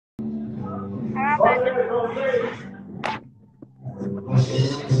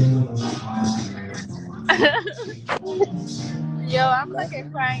Yo, I'm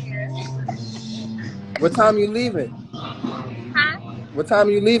fucking crying. What time you leaving? Huh? What time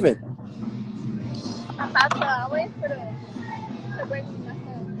you leaving? I'm about to wait for them to bring me my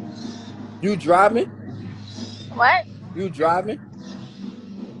phone. You driving? What? You driving?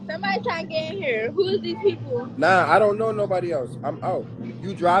 Somebody trying to get in here. Who is these people? Nah, I don't know nobody else. I'm out.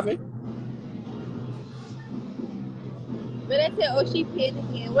 You driving? But they said, oh, she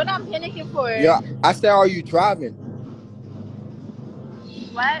panicking. What I'm panicking for? Yeah, I said, are you driving?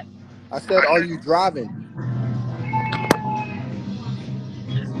 What? I said, are you driving?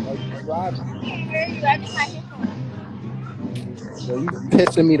 Are you driving? I can't hear you every time you phone. Yo, you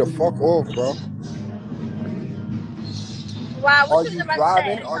pissing me the fuck off, bro. Wow, what Are you was you about to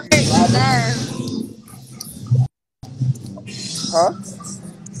say? driving? Are you driving? Huh?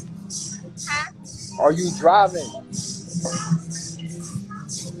 Huh? Are you driving?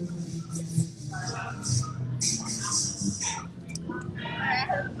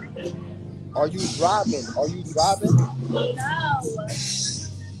 Are you driving? Are you driving? No.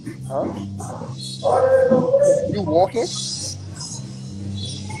 Huh? You walking?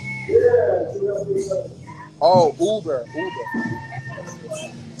 Oh, Uber.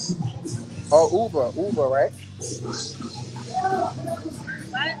 Oh, Uber, right?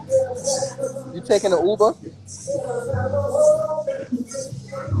 You taking an Uber?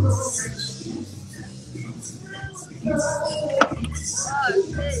 Oh,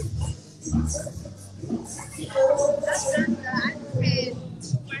 shit. That's good. I just paid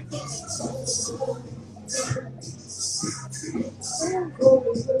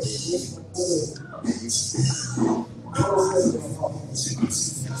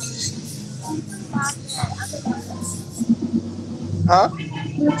Huh?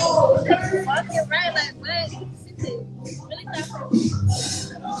 walking right like what? Really not for me.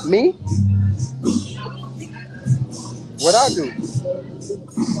 Me? What I do?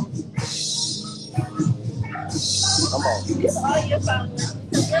 I'm out. It's all your followers.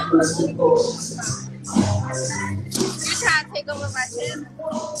 You trying to take over my channel.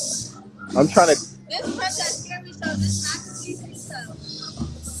 I'm trying to. This Princess Scary Show, this not the TV show.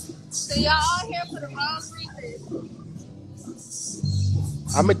 So y'all all here for the wrong reason.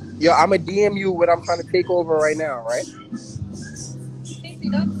 I'm a DM you what I'm trying to take over right now, right?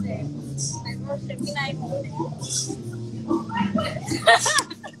 Cece, don't do that. Like, real shit, we not even with it.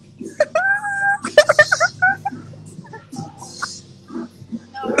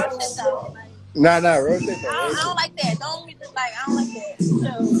 No, real shit though. Like, Nah, real shit though. I Real don't shit. like that. Don't be just like, I don't like that.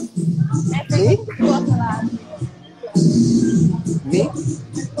 So, and Me? figure you up a lot. Me?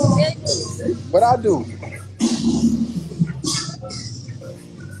 Yeah, What I do?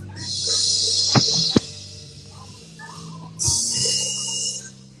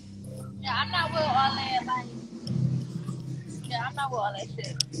 yeah, I'm not with all that, like, yeah, I'm not with all that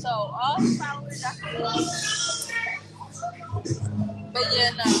shit. So, all the followers, I feel like, but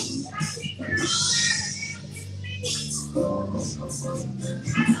yeah, no.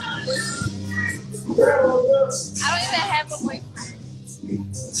 I don't even have a boyfriend.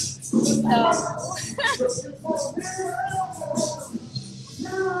 So,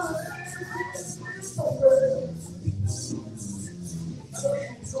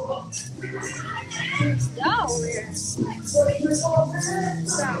 y'all weird.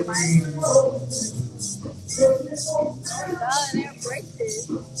 Y'all they're braces.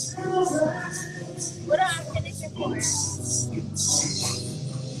 What am I finishing for?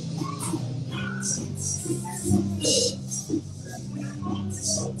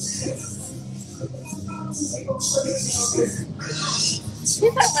 She's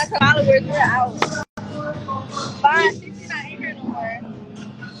talking about followers, we're out. Bye, she's not in here no more.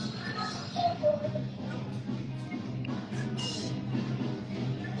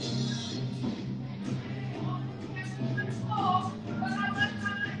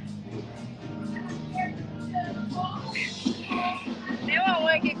 They won't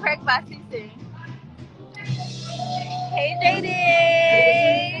want to get cracked by Cece. Hey,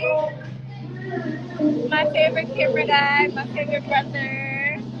 JD. My favorite camera guy, my favorite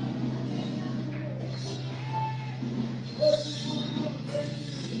brother.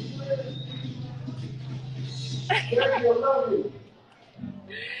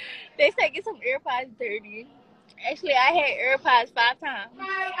 They said get some AirPods dirty. Actually, I had AirPods 5 times.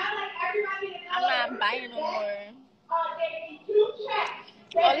 I'm not buying no more.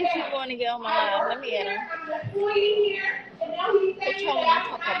 All these people want to get on my live. Let me add them. What y'all want to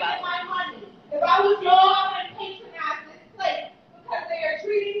talk about? If I was law and patronize this place because they are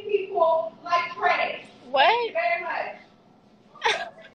treating